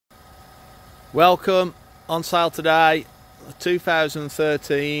Welcome. On sale today, a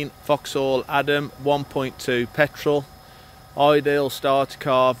 2013 Vauxhall Adam 1.2 petrol. Ideal starter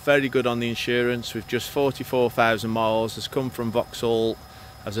car, very good on the insurance with just 44,000 miles. Has come from Vauxhall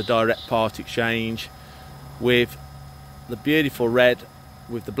as a direct part exchange with the beautiful red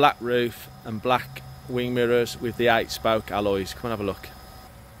with the black roof and black wing mirrors with the 8-spoke alloys. Come and have a look.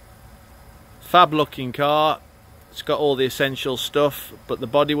 Fab looking car. It's got all the essential stuff, but the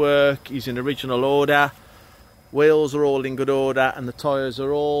bodywork is in original order. Wheels are all in good order and the tyres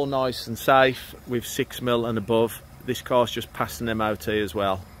are all nice and safe with 6mm and above. This car's just passed an MOT as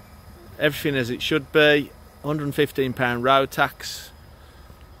well. Everything as it should be. £115 road tax.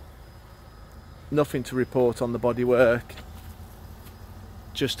 Nothing to report on the bodywork.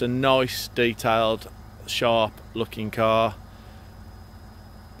 Just a nice, detailed, sharp looking car.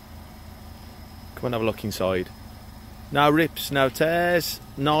 Come and have a look inside. No rips, no tears.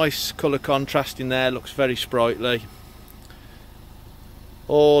 Nice colour contrast in there, looks very sprightly.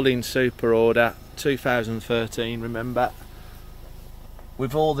 All in super order. 2013, remember.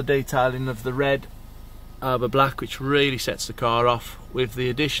 With all the detailing of the red over black, which really sets the car off. With the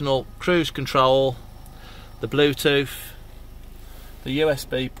additional cruise control, the Bluetooth, the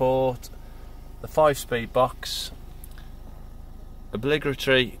USB port, the 5-speed box,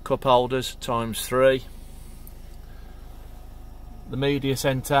 obligatory cup holders ×3. The media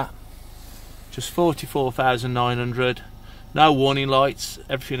centre, just 44,900. No warning lights,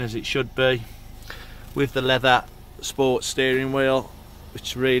 everything as it should be. With the leather sports steering wheel,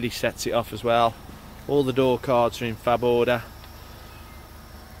 which really sets it off as well. All the door cards are in fab order.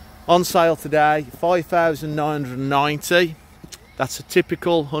 On sale today, £5,990. That's a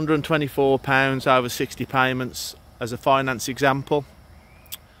typical £124 over 60 payments as a finance example.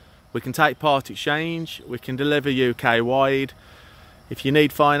 We can take part exchange, we can deliver UK wide. If you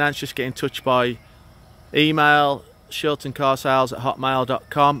need finance, just get in touch by email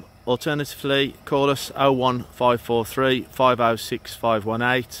shiltoncarsales@hotmail.com. Alternatively, call us 01543 506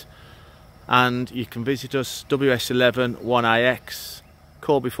 518, and you can visit us WS11 1AX.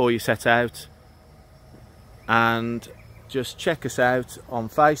 Call before you set out, and just check us out on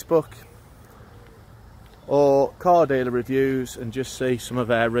Facebook or Car Dealer Reviews and just see some of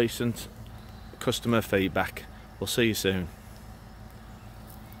our recent customer feedback. We'll see you soon.